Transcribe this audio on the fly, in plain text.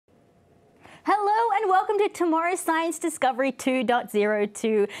Hello and welcome to Tomorrow's Science Discovery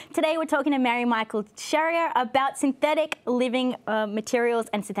 2.02. Today we're talking to Marimikel Charrier about synthetic living materials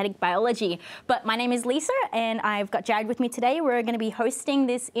and synthetic biology. But my name is Lisa and I've got Jared with me today. We're going to be hosting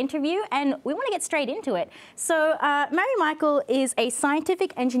this interview and we want to get straight into it. So Marimikel is a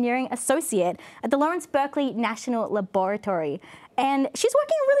scientific engineering associate at the Lawrence Berkeley National Laboratory. And she's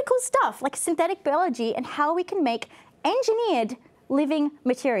working on really cool stuff like synthetic biology and how we can make engineered living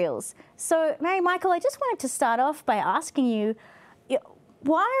materials. So, Marimikel, I just wanted to start off by asking you,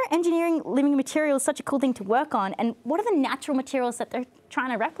 why are engineering living materials such a cool thing to work on, and what are the natural materials that they're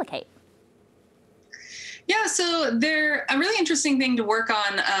trying to replicate? Yeah, so they're a really interesting thing to work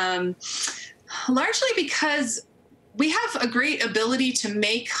on, largely because we have a great ability to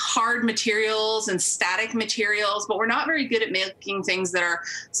make hard materials and static materials, but we're not very good at making things that are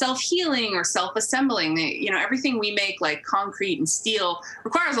self-healing or self-assembling. You know, everything we make, like concrete and steel,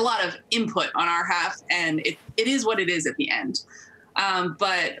 requires a lot of input on our half, and it is what it is at the end.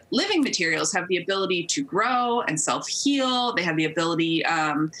 But living materials have the ability to grow and self-heal. They have the ability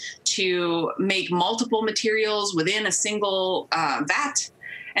to make multiple materials within a single vat.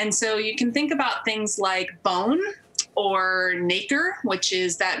 And so you can think about things like bone, or nacre, which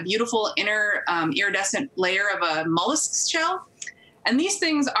is that beautiful inner iridescent layer of a mollusk shell. And these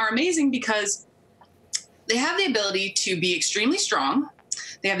things are amazing because they have the ability to be extremely strong.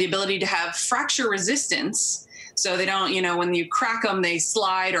 They have the ability to have fracture resistance. So they don't, you know, when you crack them, they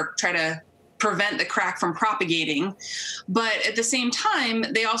slide or try to prevent the crack from propagating. But at the same time,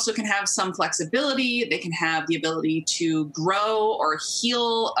 they also can have some flexibility. They can have the ability to grow or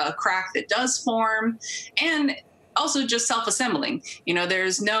heal a crack that does form. And also just self-assembling. You know,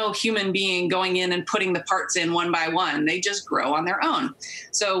 there's no human being going in and putting the parts in one by one. They just grow on their own.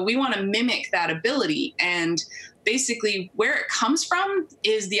 So we want to mimic that ability. And basically where it comes from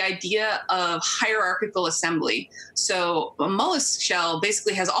is the idea of hierarchical assembly. So a mollusk shell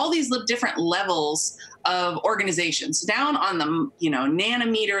basically has all these different levels of organizations. Down on the, you know,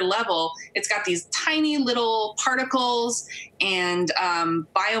 nanometer level, it's got these tiny little particles and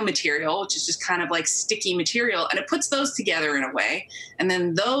biomaterial, which is just kind of like sticky material, and it puts those together in a way. And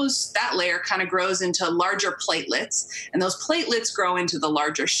then that layer kind of grows into larger platelets, and those platelets grow into the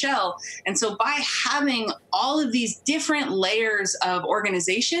larger shell. And so by having all of these different layers of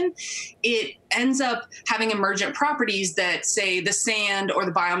organization, it ends up having emergent properties that, say, the sand or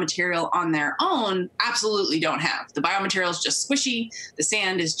the biomaterial on their own absolutely don't have. The biomaterial is just squishy, the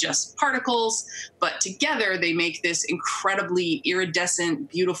sand is just particles, but together they make this incredibly iridescent,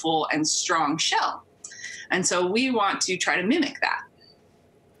 beautiful, and strong shell. And so we want to try to mimic that.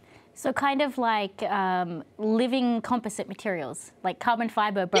 So kind of like living composite materials, like carbon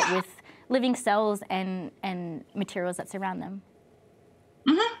fiber, but with living cells and materials that surround them.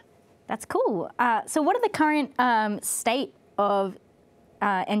 Mm-hmm. That's cool. So what are the current state of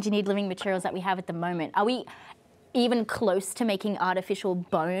engineered living materials that we have at the moment? Are we even close to making artificial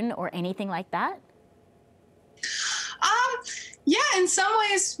bone or anything like that? Yeah, in some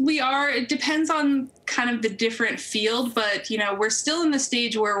ways we are. It depends on kind of the different field, but you know, we're still in the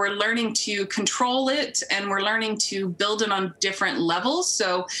stage where we're learning to control it and we're learning to build it on different levels.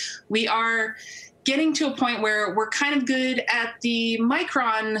 So we are getting to a point where we're kind of good at the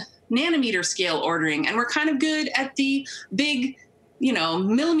micron nanometer scale ordering, and we're kind of good at the big, you know,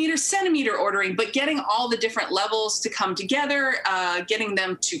 millimeter, centimeter ordering, but getting all the different levels to come together, getting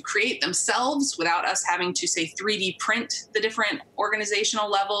them to create themselves without us having to, say, 3D print the different organizational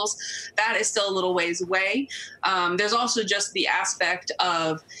levels, that is still a little ways away. There's also just the aspect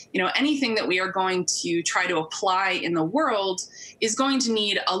of, you know, anything that we are going to try to apply in the world is going to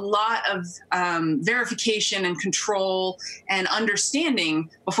need a lot of verification and control and understanding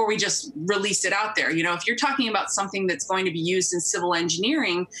before we just release it out there. You know, if you're talking about something that's going to be used in civil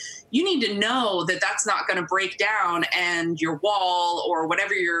engineering, you need to know that that's not going to break down and your wall or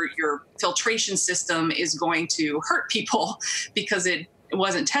whatever your filtration system is going to hurt people because it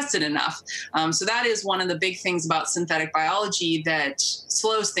wasn't tested enough. So that is one of the big things about synthetic biology that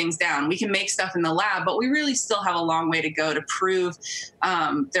slows things down. We can make stuff in the lab, but we really still have a long way to go to prove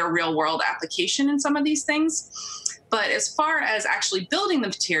their real world application in some of these things. But as far as actually building the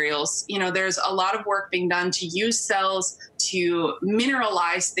materials, you know, there's a lot of work being done to use cells to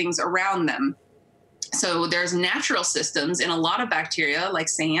mineralize things around them. So there's natural systems in a lot of bacteria, like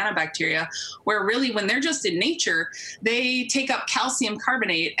cyanobacteria, where really when they're just in nature, they take up calcium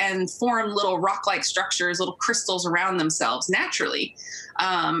carbonate and form little rock-like structures, little crystals around themselves naturally.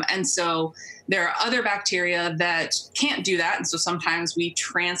 And so there are other bacteria that can't do that. And so sometimes we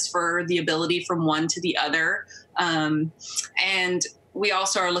transfer the ability from one to the other. And we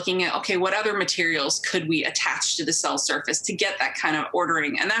also are looking at, okay, what other materials could we attach to the cell surface to get that kind of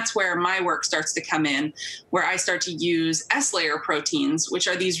ordering? And that's where my work starts to come in, where I start to use S-layer proteins, which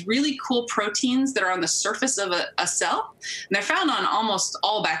are these really cool proteins that are on the surface of a cell. And they're found on almost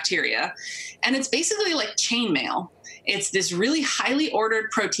all bacteria. And it's basically like chainmail. It's this really highly ordered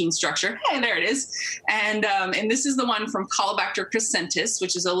protein structure. Hey, there it is. And this is the one from Colobacter crescentis,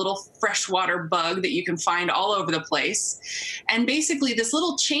 which is a little freshwater bug that you can find all over the place. And basically, this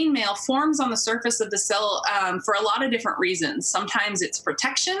little chainmail forms on the surface of the cell for a lot of different reasons. Sometimes it's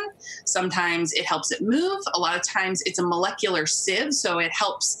protection. Sometimes it helps it move. A lot of times it's a molecular sieve, so it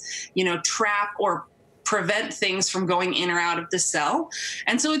helps, trap or prevent things from going in or out of the cell.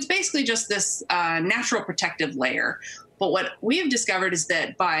 And so it's basically just this natural protective layer. But what we have discovered is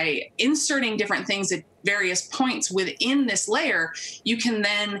that by inserting different things at various points within this layer, you can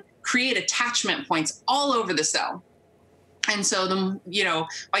then create attachment points all over the cell. And so,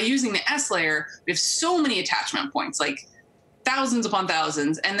 by using the S layer, we have so many attachment points, like thousands upon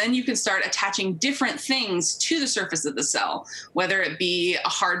thousands, and then you can start attaching different things to the surface of the cell, whether it be a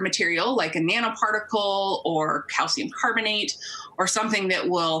hard material like a nanoparticle or calcium carbonate, or something that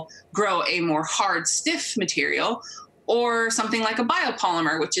will grow a more hard, stiff material, or something like a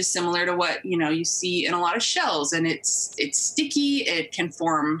biopolymer, which is similar to what you see in a lot of shells. And it's sticky. It can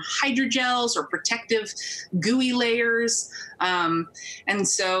form hydrogels or protective gooey layers. And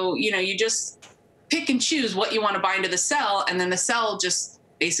so you just pick and choose what you want to bind to the cell, and then the cell just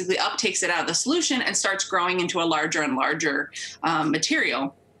basically uptakes it out of the solution and starts growing into a larger and larger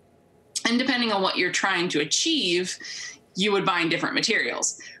material. And depending on what you're trying to achieve, you would bind different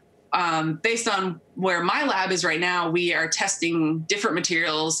materials. Based on where my lab is right now, we are testing different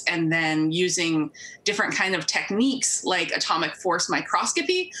materials and then using different kind of techniques like atomic force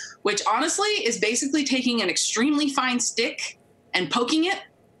microscopy, which honestly is basically taking an extremely fine stick and poking it.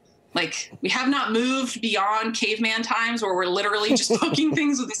 Like, we have not moved beyond caveman times where we're literally just poking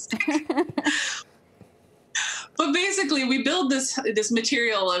things with a stick. But basically, we build this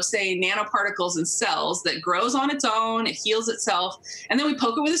material of, say, nanoparticles and cells that grows on its own, it heals itself, and then we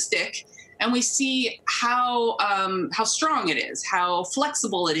poke it with a stick, and we see how strong it is, how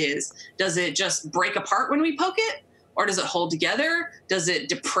flexible it is. Does it just break apart when we poke it? Or does it hold together? Does it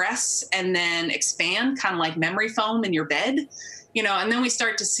depress and then expand, kind of like memory foam in your bed? And then we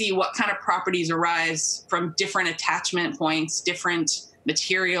start to see what kind of properties arise from different attachment points, different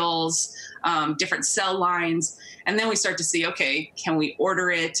materials, different cell lines. And then we start to see, okay, can we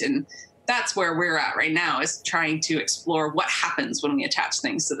order it? And that's where we're at right now, is trying to explore what happens when we attach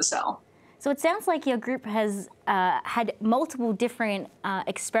things to the cell. So it sounds like your group has had multiple different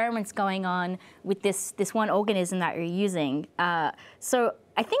experiments going on with this one organism that you're using. So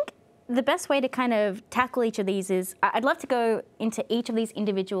I think the best way to kind of tackle each of these is, I'd love to go into each of these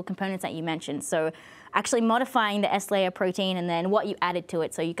individual components that you mentioned. So actually modifying the S-layer protein and then what you added to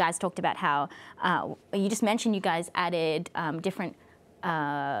it. So you guys talked about how, you just mentioned you guys added different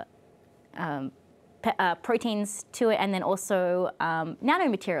proteins to it, and then also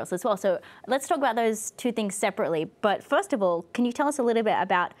nanomaterials as well. So let's talk about those two things separately. But first of all, can you tell us a little bit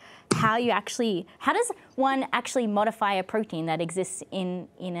about how does one actually modify a protein that exists in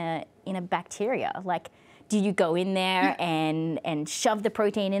a bacteria? Like, do you go in there and shove the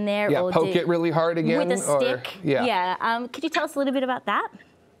protein in there? Yeah, or poke it really hard again? With a stick? Yeah. Could you tell us a little bit about that?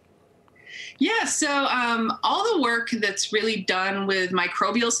 Yeah, so all the work that's really done with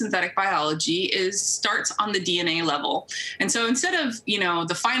microbial synthetic biology starts on the DNA level. And so instead of,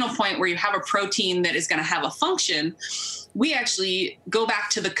 the final point where you have a protein that is going to have a function, we actually go back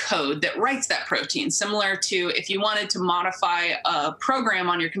to the code that writes that protein. Similar to if you wanted to modify a program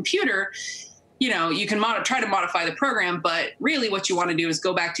on your computer, you can try to modify the program, but really what you want to do is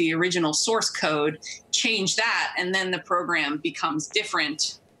go back to the original source code, change that, and then the program becomes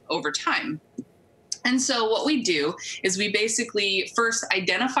different over time. And so what we do is we basically first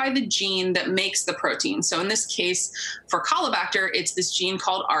identify the gene that makes the protein. So in this case, for Colobacter, it's this gene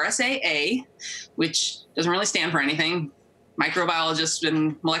called RSAA, which doesn't really stand for anything. Microbiologists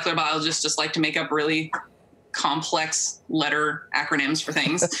and molecular biologists just like to make up really complex letter acronyms for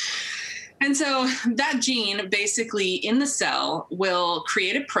things. And so that gene basically in the cell will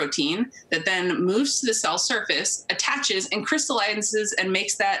create a protein that then moves to the cell surface, attaches and crystallizes and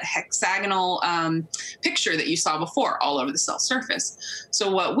makes that hexagonal picture that you saw before all over the cell surface.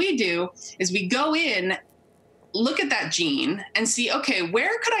 So what we do is we go in, look at that gene and see, okay,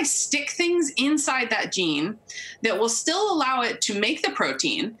 where could I stick things inside that gene that will still allow it to make the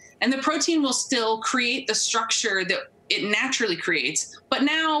protein, and the protein will still create the structure that it naturally creates, but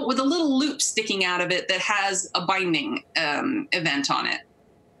now with a little loop sticking out of it that has a binding event on it.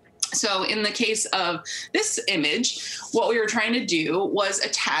 So in the case of this image, what we were trying to do was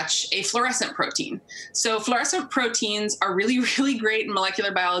attach a fluorescent protein. So fluorescent proteins are really, really great in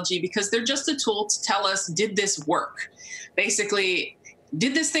molecular biology because they're just a tool to tell us, did this work? Basically,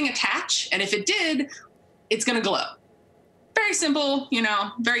 did this thing attach? And if it did, it's going to glow. Very simple,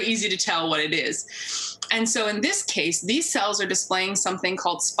 very easy to tell what it is. And so in this case, these cells are displaying something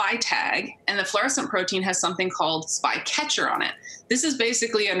called SPY tag, and the fluorescent protein has something called SPY catcher on it. This is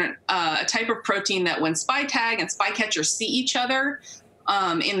basically a type of protein that when SPY tag and SPY catcher see each other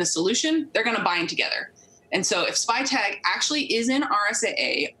in the solution, they're going to bind together. And so if SPY tag actually is in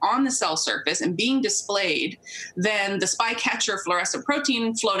RSAA on the cell surface and being displayed, then the SPY catcher fluorescent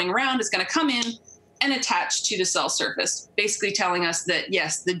protein floating around is going to come in and attach to the cell surface, basically telling us that,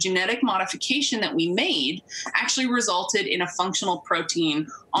 yes, the genetic modification that we made actually resulted in a functional protein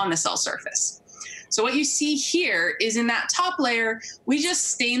on the cell surface. So what you see here is in that top layer, we just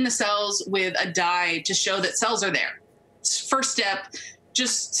stain the cells with a dye to show that cells are there. First step,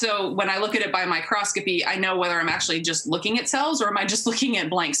 just so when I look at it by microscopy, I know whether I'm actually just looking at cells or am I just looking at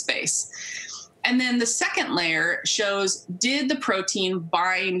blank space. And then the second layer shows, did the protein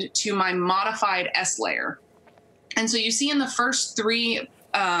bind to my modified S layer? And so you see in the first three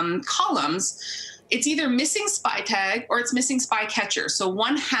columns, it's either missing SPY tag or it's missing SPY catcher. So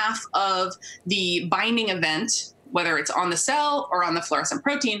one half of the binding event, whether it's on the cell or on the fluorescent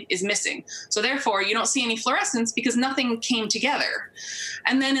protein, is missing. So therefore, you don't see any fluorescence because nothing came together.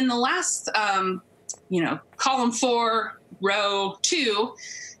 And then in the last, column 4, row 2,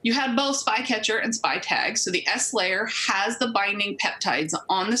 you had both SPY catcher and SPY tag. So the S layer has the binding peptides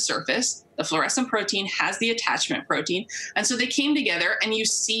on the surface. The fluorescent protein has the attachment protein. And so they came together and you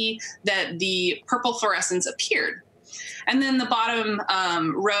see that the purple fluorescence appeared. And then the bottom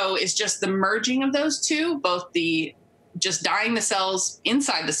row is just the merging of those two, both the just dyeing the cells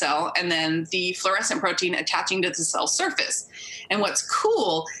inside the cell and then the fluorescent protein attaching to the cell surface. And what's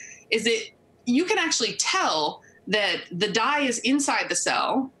cool is that you can actually tell that the dye is inside the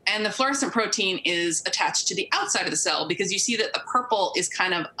cell and the fluorescent protein is attached to the outside of the cell because you see that the purple is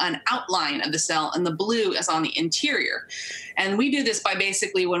kind of an outline of the cell and the blue is on the interior. And we do this by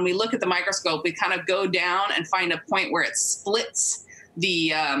basically, when we look at the microscope, we kind of go down and find a point where it splits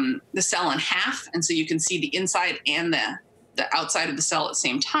the cell in half. And so you can see the inside and the outside of the cell at the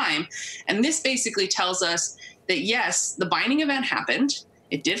same time. And this basically tells us that, yes, the binding event happened.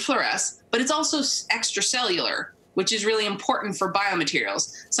 It did fluoresce, but it's also extracellular, which is really important for biomaterials.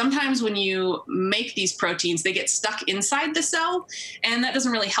 Sometimes when you make these proteins, they get stuck inside the cell, and that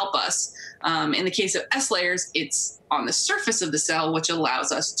doesn't really help us. In the case of S layers, it's on the surface of the cell, which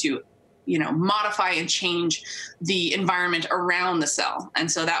allows us to modify and change the environment around the cell.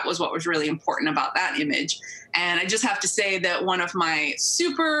 And so that was what was really important about that image. And I just have to say that one of my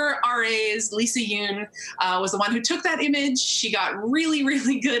super RAs, Lisa Yoon, was the one who took that image. She got really,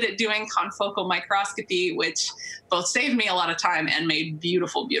 really good at doing confocal microscopy, which both saved me a lot of time and made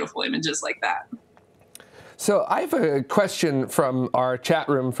beautiful, beautiful images like that. So I have a question from our chat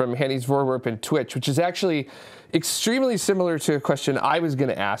room from Hanny's Vorwerp and Twitch, which is actually extremely similar to a question I was going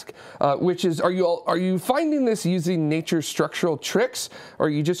to ask, which is, are you finding this using nature's structural tricks, or are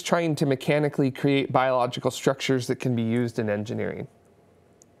you just trying to mechanically create biological structures that can be used in engineering?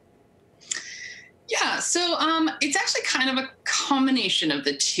 Yeah, so it's actually kind of a combination of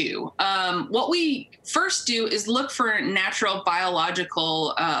the two. What we first do is look for natural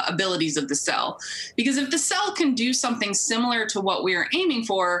biological abilities of the cell, because if the cell can do something similar to what we are aiming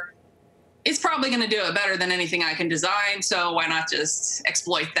for, it's probably going to do it better than anything I can design. So why not just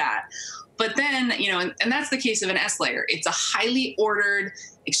exploit that? But then, and that's the case of an S layer. It's a highly ordered,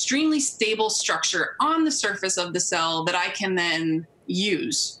 extremely stable structure on the surface of the cell that I can then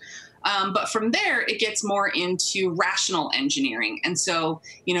use. But from there, it gets more into rational engineering. And so,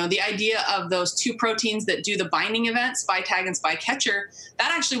 the idea of those two proteins that do the binding event, SPY tag and SPY catcher,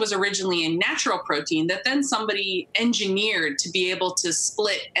 that actually was originally a natural protein that then somebody engineered to be able to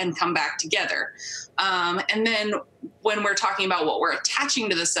split and come back together. And then when we're talking about what we're attaching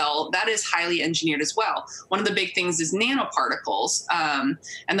to the cell, that is highly engineered as well. One of the big things is nanoparticles.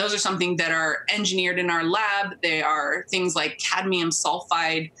 And those are something that are engineered in our lab. They are things like cadmium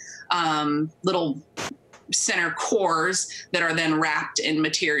sulfide, little center cores that are then wrapped in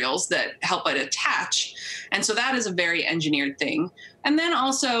materials that help it attach. And so that is a very engineered thing. And then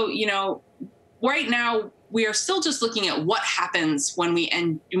also, right now, we are still just looking at what happens when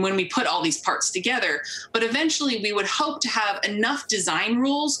we put all these parts together. But eventually we would hope to have enough design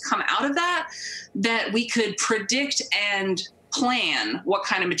rules come out of that we could predict and plan what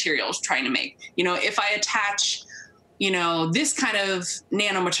kind of materials trying to make. If I attach this kind of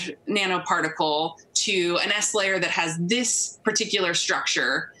nanoparticle to an S layer that has this particular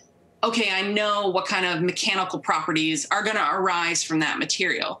structure, okay, I know what kind of mechanical properties are going to arise from that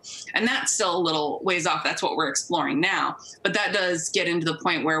material. And that's still a little ways off. That's what we're exploring now. But that does get into the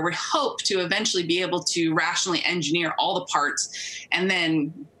point where we hope to eventually be able to rationally engineer all the parts and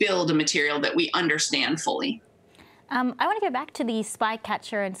then build a material that we understand fully. I want to go back to the spy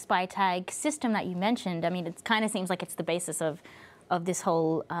catcher and spy tag system that you mentioned. I mean, it kind of seems like it's the basis of this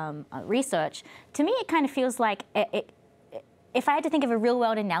whole research. To me, it kind of feels like if I had to think of a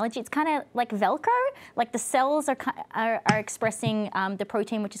real-world analogy, it's kind of like Velcro. Like the cells are expressing the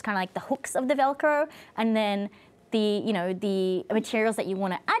protein, which is kind of like the hooks of the Velcro, and then the materials that you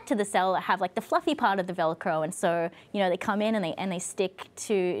want to add to the cell have like the fluffy part of the Velcro, and so they come in and they stick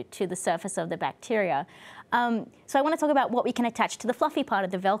to the surface of the bacteria. So I want to talk about what we can attach to the fluffy part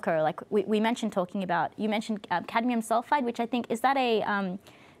of the Velcro. Like you mentioned cadmium sulfide, which I think is that a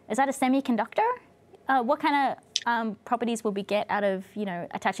semiconductor? What kind of properties will we get out of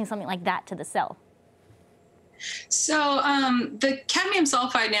attaching something like that to the cell? So the cadmium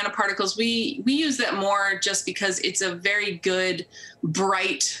sulfide nanoparticles, we use that more just because it's a very good,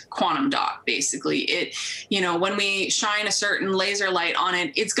 bright quantum dot, basically. When we shine a certain laser light on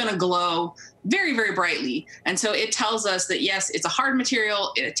it, it's going to glow very, very brightly. And so it tells us that, yes, it's a hard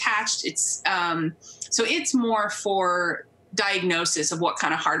material, it attached. So it's more for diagnosis of what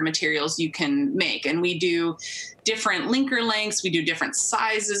kind of hard materials you can make. And we do different linker lengths, we do different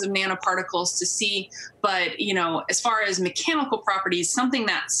sizes of nanoparticles to see. But, as far as mechanical properties, something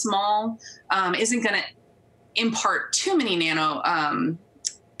that small isn't going to impart too many nano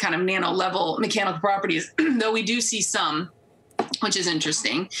level mechanical properties, though we do see some, which is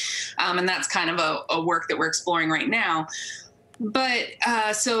interesting. And that's kind of a work that we're exploring right now. But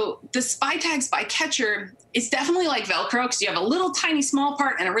so the spy tag, spy catcher, it's definitely like Velcro because you have a little tiny small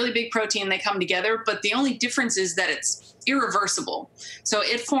part and a really big protein. They come together, but the only difference is that it's irreversible. So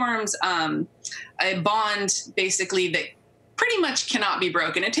it forms a bond basically that pretty much cannot be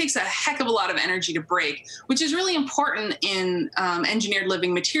broken. It takes a heck of a lot of energy to break, which is really important in engineered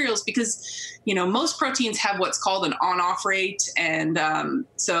living materials because, most proteins have what's called an on-off rate. And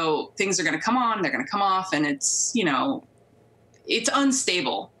so things are going to come on, they're going to come off, and it's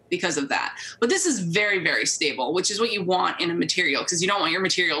unstable because of that. But this is very, very stable, which is what you want in a material because you don't want your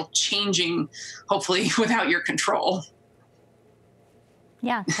material changing, hopefully, without your control.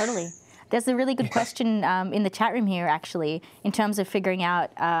 Yeah, totally. There's a really good question in the chat room here, actually, in terms of figuring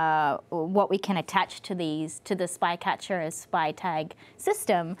out what we can attach to the spy catcher or spy tag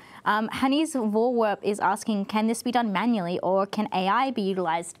system. Hannes Vorwerp is asking, can this be done manually or can AI be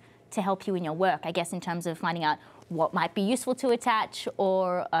utilized to help you in your work? I guess in terms of finding out what might be useful to attach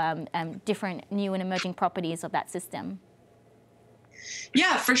or different new and emerging properties of that system.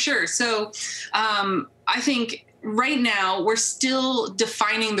 Yeah, for sure. So I think right now we're still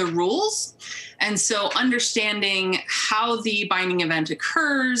defining the rules. And so understanding how the binding event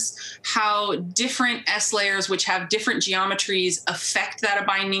occurs, how different S layers, which have different geometries, affect that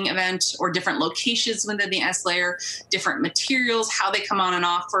binding event, or different locations within the S layer, different materials, how they come on and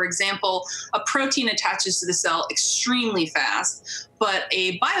off. For example, a protein attaches to the cell extremely fast, but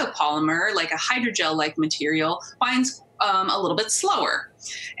a biopolymer, like a hydrogel-like material, binds a little bit slower.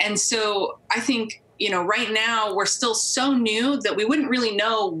 And so I think right now we're still so new that we wouldn't really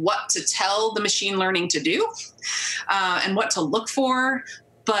know what to tell the machine learning to do and what to look for.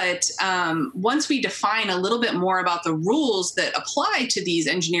 But once we define a little bit more about the rules that apply to these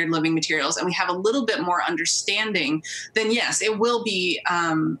engineered living materials and we have a little bit more understanding, then yes, it will be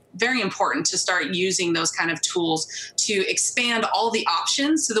very important to start using those kind of tools to expand all the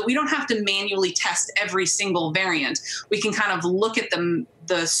options so that we don't have to manually test every single variant. We can kind of look at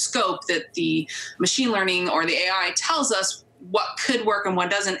the scope that the machine learning or the AI tells us what could work and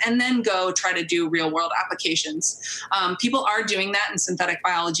what doesn't, and then go try to do real world applications. People are doing that in synthetic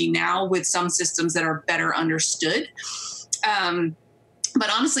biology now with some systems that are better understood. But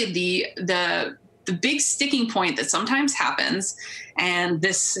honestly, the big sticking point that sometimes happens, and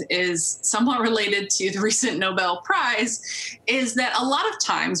this is somewhat related to the recent Nobel Prize, is that a lot of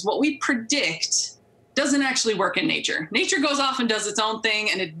times what we predict doesn't actually work in nature. Nature goes off and does its own thing,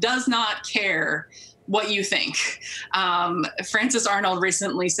 and it does not care what you think. Frances Arnold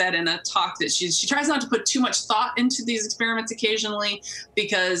recently said in a talk that she tries not to put too much thought into these experiments occasionally,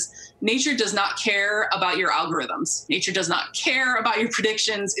 because nature does not care about your algorithms. Nature does not care about your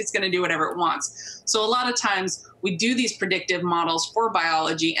predictions. It's going to do whatever it wants. So a lot of times we do these predictive models for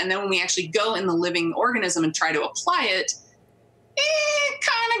biology, and then when we actually go in the living organism and try to apply it, it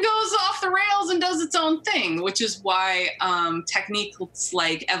kind of goes off the rails and does its own thing, which is why techniques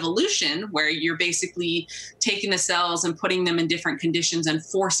like evolution, where you're basically taking the cells and putting them in different conditions and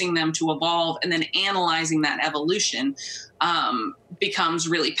forcing them to evolve and then analyzing that evolution, becomes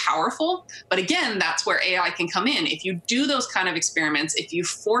really powerful. But again, that's where AI can come in. If you do those kind of experiments, if you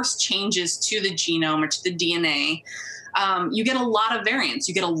force changes to the genome or to the DNA, you get a lot of variance,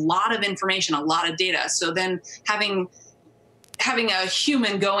 you get a lot of information, a lot of data. So then having a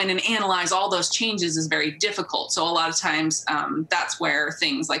human go in and analyze all those changes is very difficult. So a lot of times that's where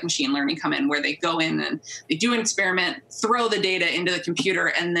things like machine learning come in, where they go in and they do an experiment, throw the data into the computer,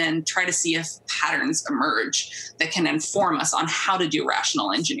 and then try to see if patterns emerge that can inform us on how to do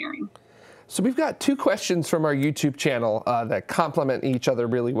rational engineering. So we've got two questions from our YouTube channel that complement each other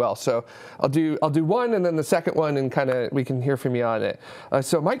really well. So I'll do one and then the second one, and kind of we can hear from you on it.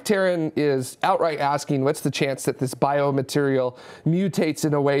 So Mike Taryn is outright asking, what's the chance that this biomaterial mutates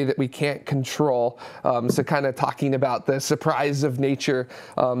in a way that we can't control? So kind of talking about the surprise of nature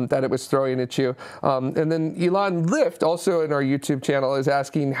that it was throwing at you. And then Elon Lift, also in our YouTube channel, is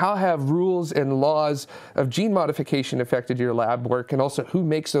asking, how have rules and laws of gene modification affected your lab work? And also, who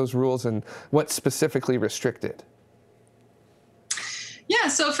makes those rules and what's specifically restricted? Yeah,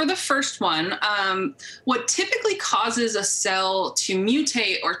 so for the first one, what typically causes a cell to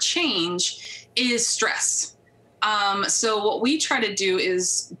mutate or change is stress. So what we try to do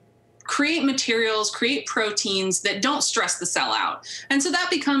is create materials, create proteins that don't stress the cell out. And so that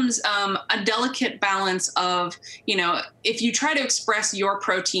becomes a delicate balance of, if you try to express your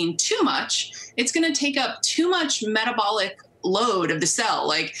protein too much, it's going to take up too much metabolic load of the cell.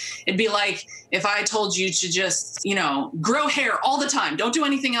 Like, it'd be like if I told you to just, grow hair all the time, don't do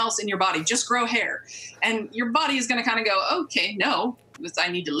anything else in your body, just grow hair. And your body is going to kind of go, okay, no, because I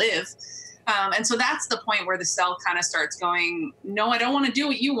need to live. And so that's the point where the cell kind of starts going, no, I don't want to do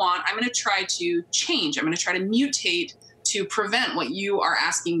what you want. I'm going to try to change. I'm going to try to mutate to prevent what you are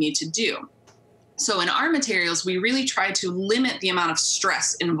asking me to do. So in our materials, we really try to limit the amount of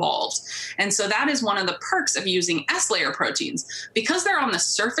stress involved. And so that is one of the perks of using S-layer proteins. Because they're on the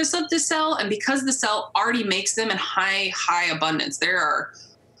surface of the cell, and because the cell already makes them in high abundance, there are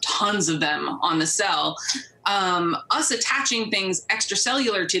tons of them on the cell, us attaching things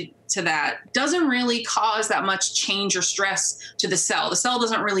extracellular to that doesn't really cause that much change or stress to the cell. The cell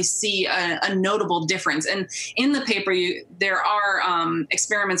doesn't really see a notable difference. And in the paper, there are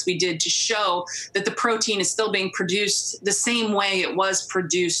experiments we did to show that the protein is still being produced the same way it was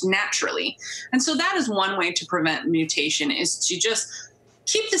produced naturally. And so that is one way to prevent mutation, is to just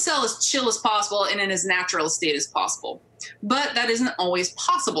keep the cell as chill as possible and in as natural a state as possible. But that isn't always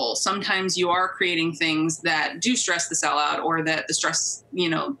possible. Sometimes you are creating things that do stress the cell out, or that the stress,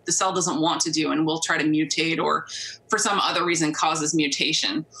 the cell doesn't want to do and will try to mutate, or for some other reason causes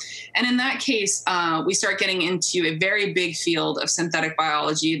mutation. And in that case, we start getting into a very big field of synthetic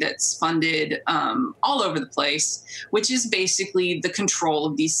biology that's funded all over the place, which is basically the control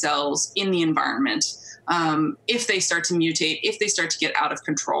of these cells in the environment. If they start to mutate, if they start to get out of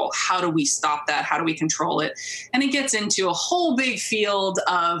control, how do we stop that? How do we control it? And it gets into a whole big field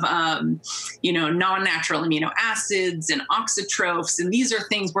of, non-natural amino acids and oxytrophs. And these are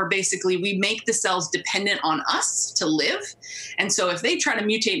things where basically we make the cells dependent on us to live. And so if they try to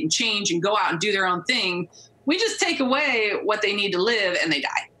mutate and change and go out and do their own thing, we just take away what they need to live and they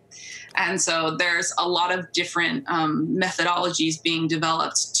die. And so there's a lot of different methodologies being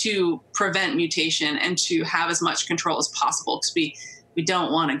developed to prevent mutation and to have as much control as possible, because we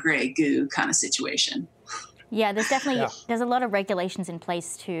don't want a gray goo kind of situation. Yeah, there's definitely there's a lot of regulations in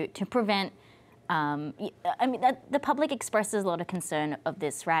place to prevent. The public expresses a lot of concern of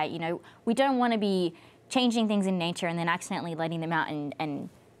this, right? We don't want to be changing things in nature and then accidentally letting them out and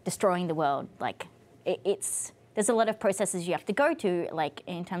destroying the world. Like, there's a lot of processes you have to go to, like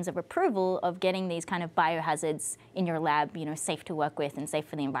in terms of approval of getting these kind of biohazards in your lab, safe to work with and safe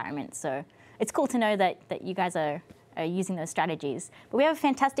for the environment. So it's cool to know that you guys are using those strategies. But we have a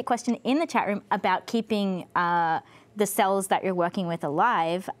fantastic question in the chat room about keeping the cells that you're working with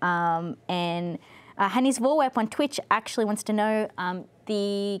alive. And Hannes Vorwerp on Twitch actually wants to know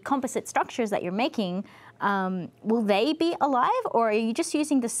the composite structures that you're making. Will they be alive, or are you just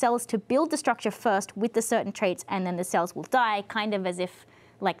using the cells to build the structure first with the certain traits, and then the cells will die, kind of as if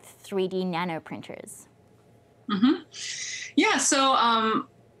like 3D nano printers? Yeah, so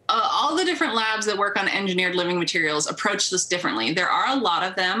all the different labs that work on engineered living materials approach this differently. There are a lot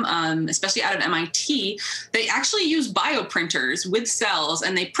of them, especially out of MIT. They actually use bioprinters with cells,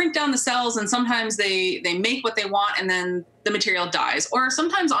 and they print down the cells, and sometimes they make what they want, and then the material dies. Or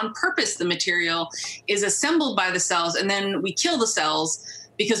sometimes on purpose, the material is assembled by the cells, and then we kill the cells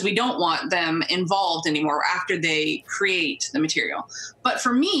because we don't want them involved anymore after they create the material. But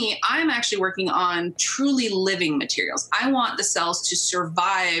for me, I'm actually working on truly living materials. I want the cells to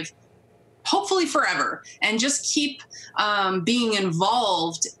survive, hopefully forever, and just keep being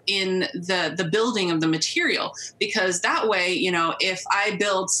involved in the building of the material. Because that way, you know, if I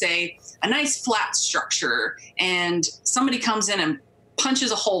build, say, a nice flat structure and somebody comes in and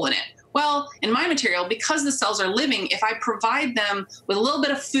punches a hole in it, well, in my material, because the cells are living, if I provide them with a little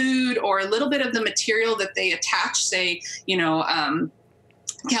bit of food or a little bit of the material that they attach, say, you know,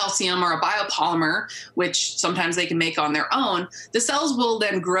 calcium or a biopolymer, which sometimes they can make on their own, the cells will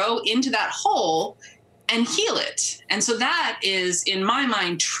then grow into that hole and heal it. And so that is, in my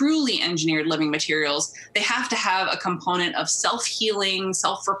mind, truly engineered living materials. They have to have a component of self-healing,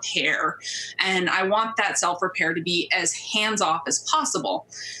 self-repair. And I want that self-repair to be as hands-off as possible.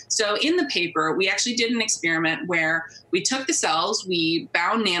 So in the paper, we actually did an experiment where we took the cells, we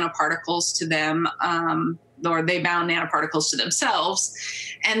bound nanoparticles to them, or they bound nanoparticles to themselves,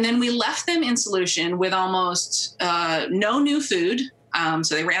 and then we left them in solution with almost no new food.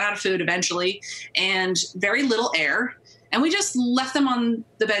 So they ran out of food eventually, and very little air. And we just left them on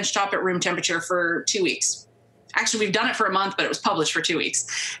the benchtop at room temperature for 2 weeks. Actually, we've done it for a month, but it was published for 2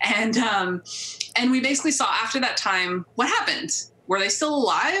 weeks. And we basically saw after that time, what happened? Were they still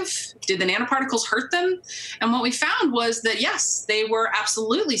alive? Did the nanoparticles hurt them? And what we found was that, yes, they were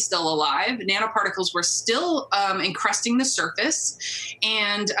absolutely still alive. Nanoparticles were still encrusting the surface.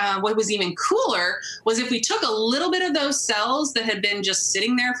 And what was even cooler was if we took a little bit of those cells that had been just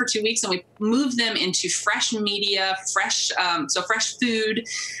sitting there for 2 weeks and we moved them into fresh media, fresh food,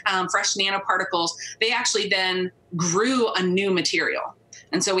 fresh nanoparticles, they actually then grew a new material.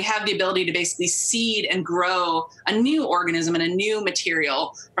 And so we have the ability to basically seed and grow a new organism and a new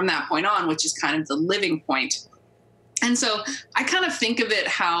material from that point on, which is kind of the living point. And so I kind of think of it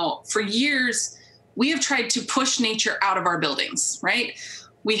how for years we have tried to push nature out of our buildings, right?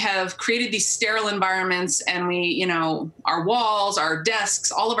 We have created these sterile environments, and we, you know, our walls, our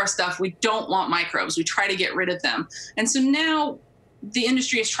desks, all of our stuff, we don't want microbes. We try to get rid of them. And so now the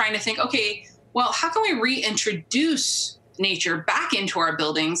industry is trying to think, okay, well, how can we reintroduce nature back into our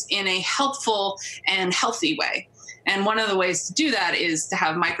buildings in a helpful and healthy way? And one of the ways to do that is to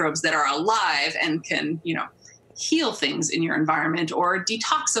have microbes that are alive and can, you know, heal things in your environment or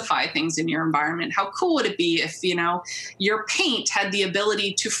detoxify things in your environment. How cool would it be if, you know, your paint had the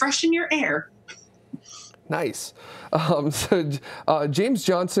ability to freshen your air? Nice. James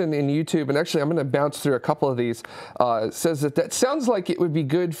Johnson in YouTube, and actually I'm going to bounce through a couple of these, says that sounds like it would be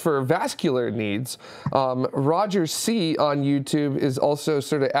good for vascular needs. Roger C on YouTube is also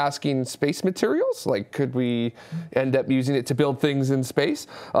sort of asking space materials, like could we end up using it to build things in space?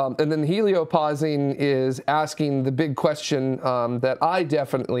 And then Heliopausing is asking the big question that I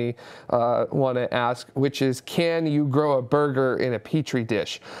definitely want to ask, which is, can you grow a burger in a petri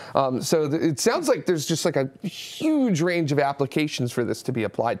dish? So it sounds like there's just like a huge range of applications for this to be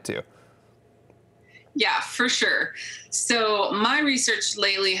applied to. Yeah, for sure. So my research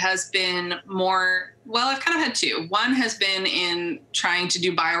lately has been more, well, I've kind of had two. One has been in trying to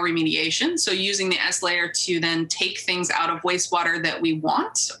do bioremediation. So using the S layer to then take things out of wastewater that we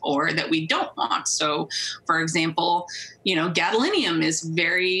want or that we don't want. So for example, you know, gadolinium is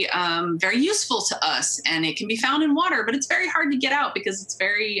very, very useful to us, and it can be found in water, but it's very hard to get out because it's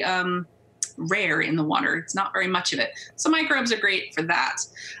very, rare in the water. It's not very much of it. So microbes are great for that.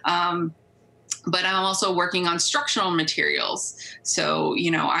 But I'm also working on structural materials. So,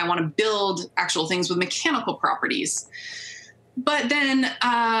 you know, I want to build actual things with mechanical properties. But then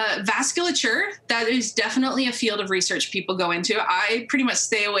vasculature, that is definitely a field of research people go into. I pretty much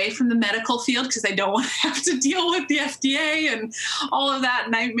stay away from the medical field because I don't want to have to deal with the FDA and all of that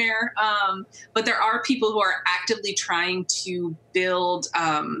nightmare. But there are people who are actively trying to build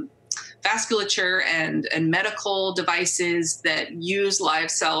vasculature and medical devices that use live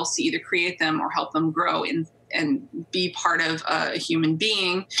cells to either create them or help them grow and be part of a human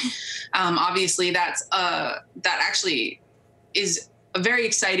being. Obviously, that actually is a very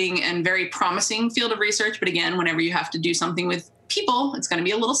exciting and very promising field of research. But again, whenever you have to do something with people, it's going to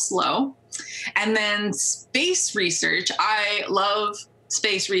be a little slow. And then space research, I love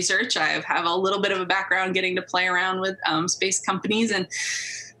space research. I have a little bit of a background getting to play around with space companies,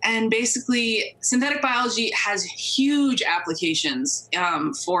 and basically synthetic biology has huge applications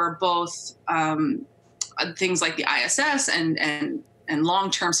for both things like the ISS and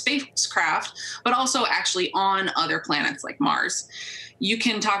long-term spacecraft, but also actually on other planets like Mars. You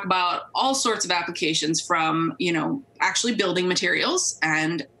can talk about all sorts of applications from, actually building materials,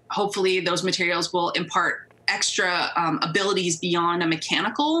 and hopefully those materials will impart extra abilities beyond a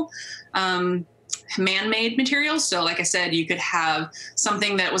mechanical man-made materials. So like I said, you could have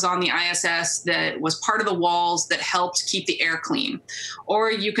something that was on the ISS that was part of the walls that helped keep the air clean. Or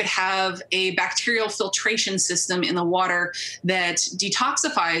you could have a bacterial filtration system in the water that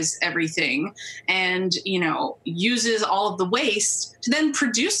detoxifies everything and, uses all of the waste to then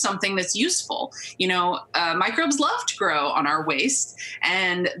produce something that's useful. Microbes love to grow on our waste.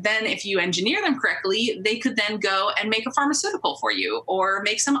 And then if you engineer them correctly, they could then go and make a pharmaceutical for you or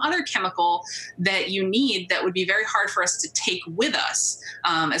make some other chemical that you need that would be very hard for us to take with us.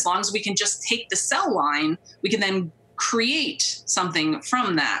 As long as we can just take the cell line, we can then create something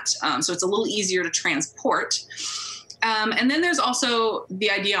from that. So it's a little easier to transport. And then there's also the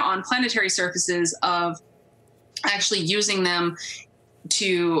idea on planetary surfaces of actually using them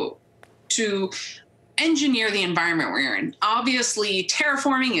to engineer the environment we're in. Obviously,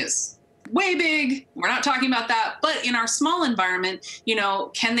 terraforming is way big. We're not talking about that. But in our small environment,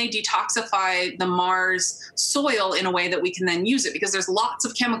 can they detoxify the Mars soil in a way that we can then use it? Because there's lots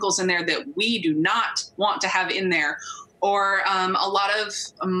of chemicals in there that we do not want to have in there. Or a lot of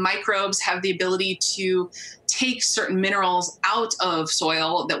microbes have the ability to take certain minerals out of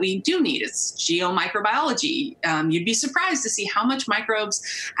soil that we do need. It's geomicrobiology. You'd be surprised to see how much microbes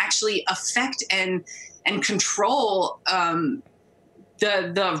actually affect and control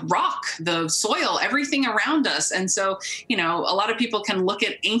the rock, the soil, everything around us. And so, a lot of people can look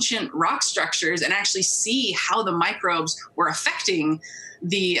at ancient rock structures and actually see how the microbes were affecting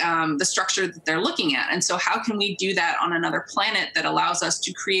the structure that they're looking at. And so how can we do that on another planet that allows us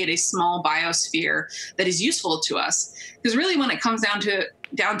to create a small biosphere that is useful to us? Because really, when it comes down to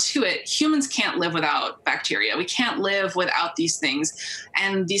it, humans can't live without bacteria. We can't live without these things.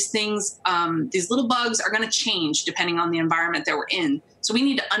 And these things, these little bugs are going to change depending on the environment that we're in. So we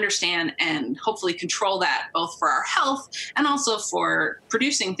need to understand and hopefully control that, both for our health and also for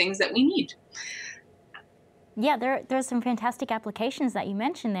producing things that we need. Yeah, there's some fantastic applications that you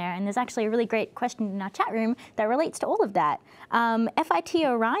mentioned there, and there's actually a really great question in our chat room that relates to all of that. FIT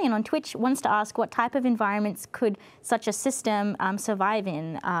Orion on Twitch wants to ask, what type of environments could such a system survive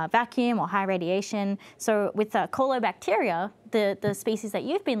in? Vacuum or high radiation? So with colobacteria, the species that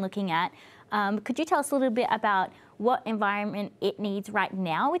you've been looking at, could you tell us a little bit about what environment it needs right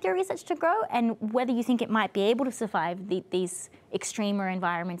now with your research to grow, and whether you think it might be able to survive these extremer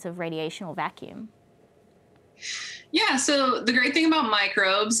environments of radiation or vacuum? Yeah, so the great thing about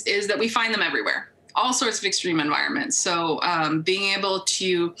microbes is that we find them everywhere, all sorts of extreme environments. So being able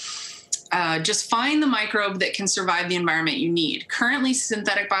to just find the microbe that can survive the environment you need. Currently,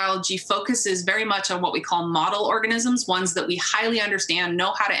 synthetic biology focuses very much on what we call model organisms, ones that we highly understand,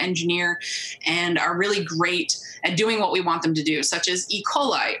 know how to engineer, and are really great at doing what we want them to do, such as E.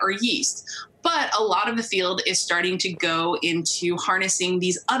 coli or yeast. But a lot of the field is starting to go into harnessing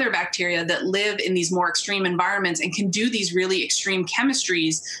these other bacteria that live in these more extreme environments and can do these really extreme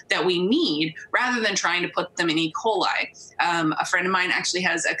chemistries that we need, rather than trying to put them in E. coli. A friend of mine actually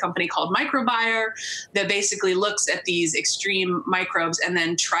has a company called Microbiome that basically looks at these extreme microbes and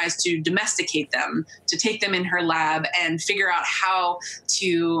then tries to domesticate them, to take them in her lab and figure out how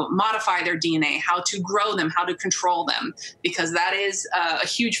to modify their DNA, how to grow them, how to control them, because that is a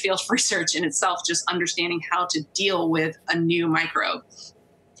huge field of research in itself, just understanding how to deal with a new microbe.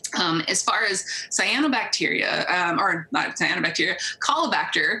 As far as cyanobacteria, or not cyanobacteria,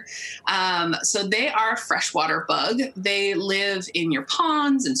 Colobacter, so they are a freshwater bug. They live in your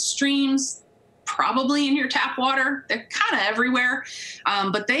ponds and streams, probably in your tap water. They're kind of everywhere,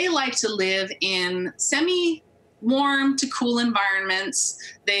 but they like to live in semi-warm to cool environments.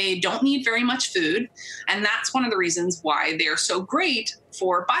 They don't need very much food, and that's one of the reasons why they're so great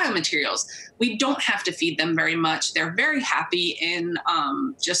for biomaterials. We don't have to feed them very much. They're very happy in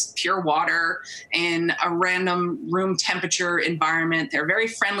just pure water in a random room temperature environment. They're very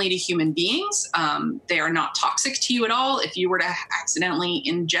friendly to human beings. They are not toxic to you at all. If you were to accidentally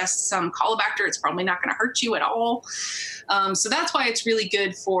ingest some Colobacter, it's probably not going to hurt you at all. So that's why it's really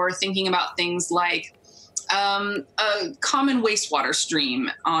good for thinking about things like a common wastewater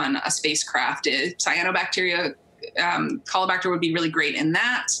stream on a spacecraft. Cyanobacteria, Colobacter would be really great in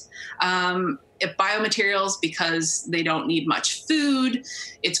that. biomaterials because they don't need much food.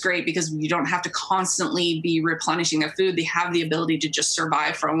 It's great because you don't have to constantly be replenishing their food. They have the ability to just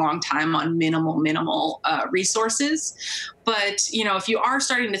survive for a long time on minimal resources. But, if you are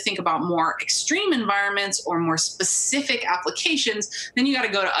starting to think about more extreme environments or more specific applications, then you got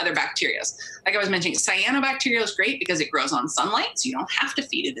to go to other bacteria. Like I was mentioning, cyanobacteria is great because it grows on sunlight, so you don't have to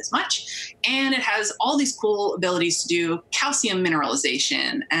feed it as much. And it has all these cool abilities to do calcium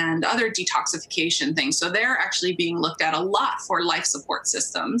mineralization and other detoxification things. So they're actually being looked at a lot for life support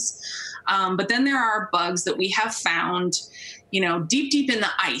systems. But then there are bugs that we have found deep in the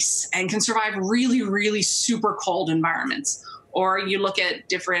ice and can survive really, really super cold environments. Or you look at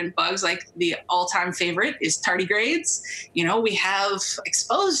different bugs, like the all-time favorite is tardigrades. We have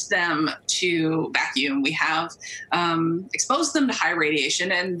exposed them to vacuum. We have exposed them to high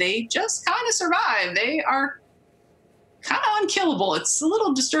radiation, and they just kind of survive. They are kind of unkillable. It's a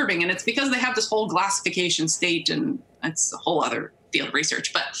little disturbing, and it's because they have this whole glassification state, and that's a whole other field of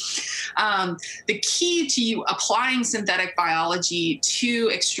research. But the key to applying synthetic biology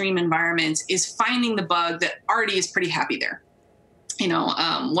to extreme environments is finding the bug that already is pretty happy there.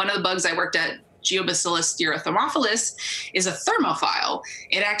 One of the bugs I worked at, Geobacillus styrothermophilus, is a thermophile.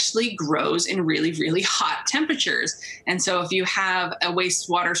 It actually grows in really, really hot temperatures. And so if you have a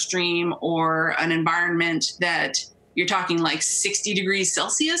wastewater stream or an environment that you're talking like 60 degrees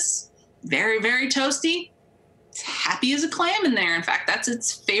Celsius, very, very toasty, it's happy as a clam in there. In fact, that's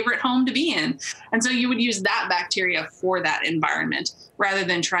its favorite home to be in. And so you would use that bacteria for that environment rather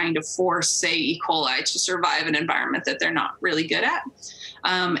than trying to force, say, E. coli to survive an environment that they're not really good at.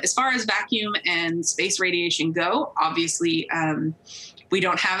 As far as vacuum and space radiation go, obviously, we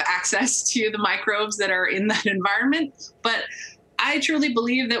don't have access to the microbes that are in that environment. But I truly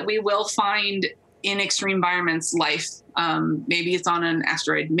believe that we will find in extreme environments life. Maybe it's on an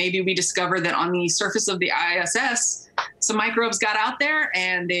asteroid. Maybe we discover that on the surface of the ISS, some microbes got out there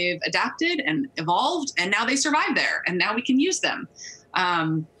and they've adapted and evolved, and now they survive there, and now we can use them.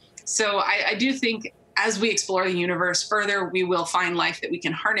 So I do think as we explore the universe further, we will find life that we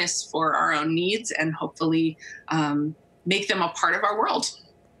can harness for our own needs and hopefully make them a part of our world.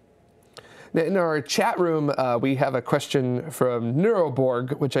 In our chat room, we have a question from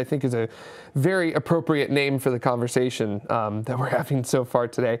Neuroborg, which I think is a very appropriate name for the conversation that we're having so far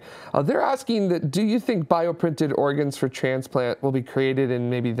today. They're asking that, do you think bioprinted organs for transplant will be created in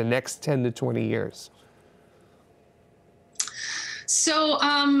maybe the next 10 to 20 years? So,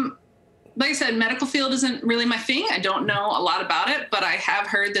 like I said, medical field isn't really my thing. I don't know a lot about it, but I have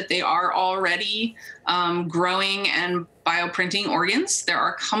heard that they are already growing and bioprinting organs. There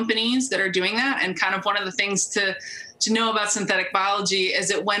are companies that are doing that. And kind of one of the things to know about synthetic biology is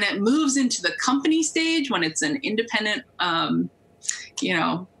that when it moves into the company stage, when it's an independent,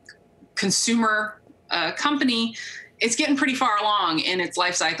 consumer company, it's getting pretty far along in its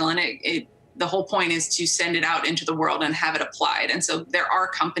life cycle. And the whole point is to send it out into the world and have it applied. And so there are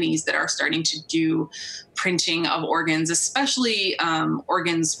companies that are starting to do printing of organs, especially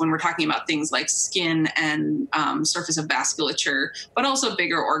organs when we're talking about things like skin and surface of vasculature, but also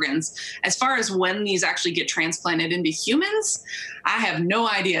bigger organs. As far as when these actually get transplanted into humans, I have no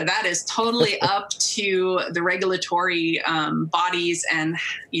idea. That is totally up to the regulatory bodies and,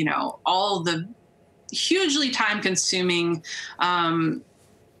 all the hugely time-consuming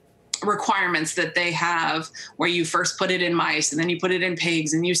requirements that they have, where you first put it in mice and then you put it in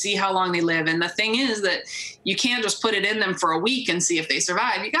pigs and you see how long they live. And the thing is that you can't just put it in them for a week and see if they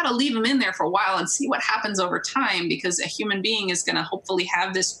survive. You got to leave them in there for a while and see what happens over time, because a human being is going to hopefully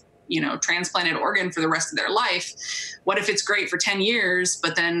have this transplanted organ for the rest of their life. What if it's great for 10 years,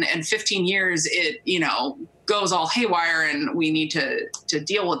 but then in 15 years, it, goes all haywire and we need to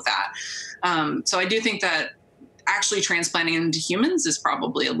deal with that. So I do think that actually transplanting into humans is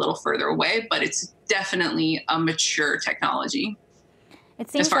probably a little further away, but it's definitely a mature technology. It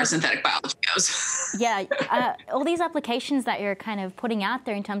seems as far as synthetic biology goes. Yeah, all these applications that you're kind of putting out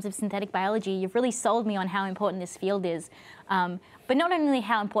there in terms of synthetic biology, you've really sold me on how important this field is. But not only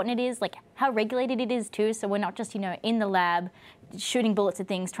how important it is, like how regulated it is too. So we're not just, in the lab shooting bullets at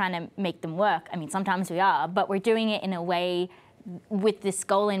things trying to make them work. I mean, sometimes we are, but we're doing it in a way with this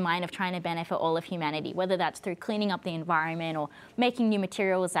goal in mind of trying to benefit all of humanity, whether that's through cleaning up the environment or making new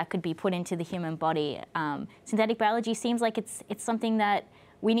materials that could be put into the human body. Synthetic biology seems like it's something that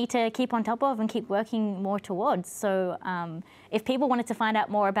we need to keep on top of and keep working more towards. So if people wanted to find out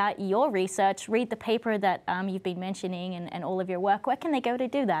more about your research, read the paper that you've been mentioning and all of your work, where can they go to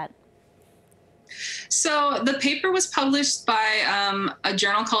do that? So the paper was published by a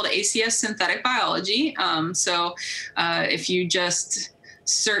journal called ACS Synthetic Biology. So if you just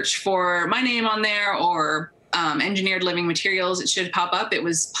search for my name on there or Engineered Living Materials, it should pop up. It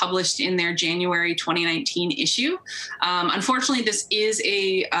was published in their January 2019 issue. Unfortunately, this is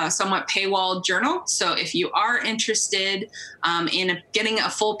a somewhat paywalled journal. So if you are interested in getting a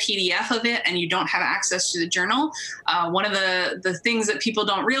full PDF of it and you don't have access to the journal, one of the things that people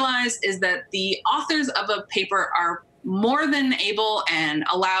don't realize is that the authors of a paper are more than able and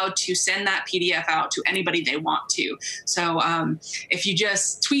allowed to send that PDF out to anybody they want to. So if you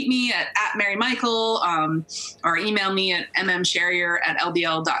just tweet me at Marimikel or email me at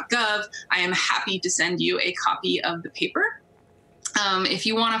mmcharrier@lbl.gov, I am happy to send you a copy of the paper. If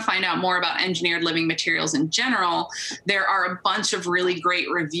you want to find out more about engineered living materials in general, there are a bunch of really great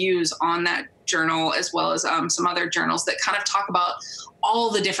reviews on that journal, as well as some other journals that kind of talk about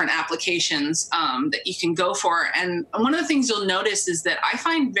all the different applications that you can go for. And one of the things you'll notice is that I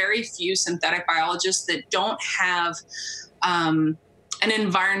find very few synthetic biologists that don't have an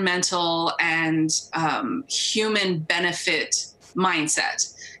environmental and human benefit mindset.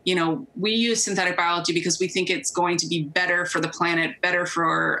 You know, we use synthetic biology because we think it's going to be better for the planet, better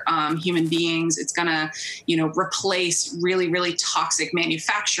for human beings. It's going to, you know, replace really, really toxic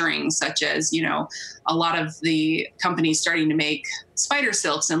manufacturing, such as, you know, a lot of the companies starting to make spider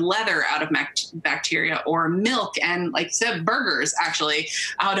silks and leather out of bacteria, or milk and, like you said, burgers actually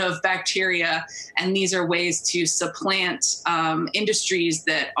out of bacteria. And these are ways to supplant industries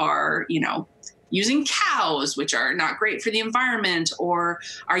that are, you know, using cows, which are not great for the environment, or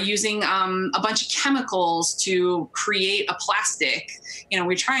are using a bunch of chemicals to create a plastic. You know,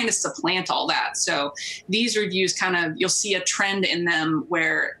 we're trying to supplant all that. So these reviews kind of, you'll see a trend in them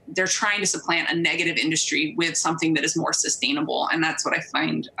where they're trying to supplant a negative industry with something that is more sustainable. And that's what I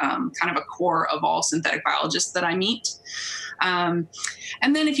find kind of a core of all synthetic biologists that I meet. And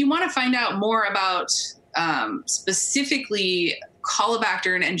then if you want to find out more about specifically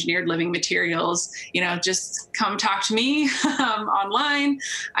Colobacter and engineered living materials, you know, just come talk to me online.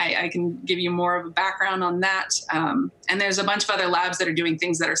 I can give you more of a background on that. And there's a bunch of other labs that are doing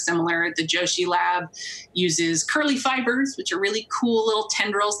things that are similar. The Joshi lab uses curly fibers, which are really cool little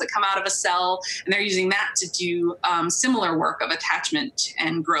tendrils that come out of a cell. And they're using that to do similar work of attachment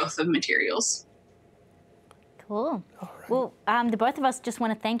and growth of materials. Cool. Well, the both of us just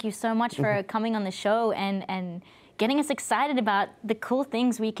want to thank you so much for coming on the show and getting us excited about the cool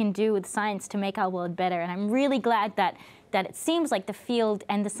things we can do with science to make our world better. And I'm really glad that it seems like the field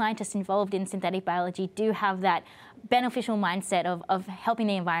and the scientists involved in synthetic biology do have that beneficial mindset of helping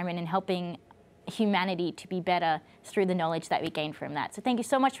the environment and helping humanity to be better through the knowledge that we gain from that. So thank you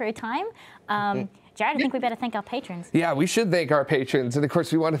so much for your time. Jared, I think we better thank our patrons. Yeah, we should thank our patrons. And of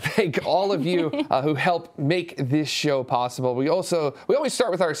course, we want to thank all of you who help make this show possible. We always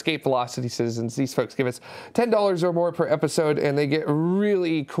start with our escape velocity citizens. These folks give us $10 or more per episode, and they get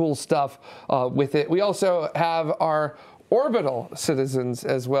really cool stuff with it. We also have our orbital citizens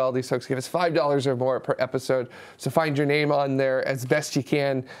as well. These folks give us $5 or more per episode. So find your name on there as best you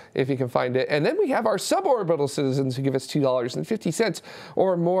can if you can find it. And then we have our suborbital citizens who give us $2.50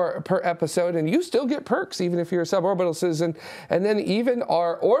 or more per episode. And you still get perks even if you're a suborbital citizen. And then even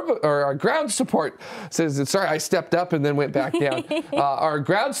our ground support citizens. Sorry, I stepped up and then went back down. Our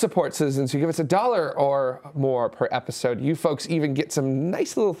ground support citizens who give us $1 or more per episode. You folks even get some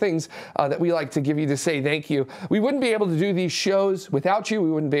nice little things that we like to give you to say thank you. We wouldn't be able to do these shows without you.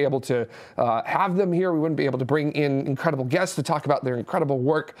 We wouldn't be able to have them here. We wouldn't be able to bring in incredible guests to talk about their incredible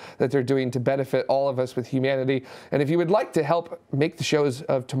work that they're doing to benefit all of us with humanity. And if you would like to help make the shows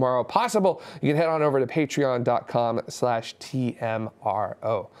of tomorrow possible, you can head on over to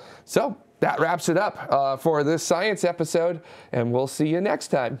patreon.com/TMRO. So that wraps it up for this science episode, and we'll see you next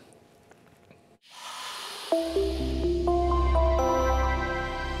time.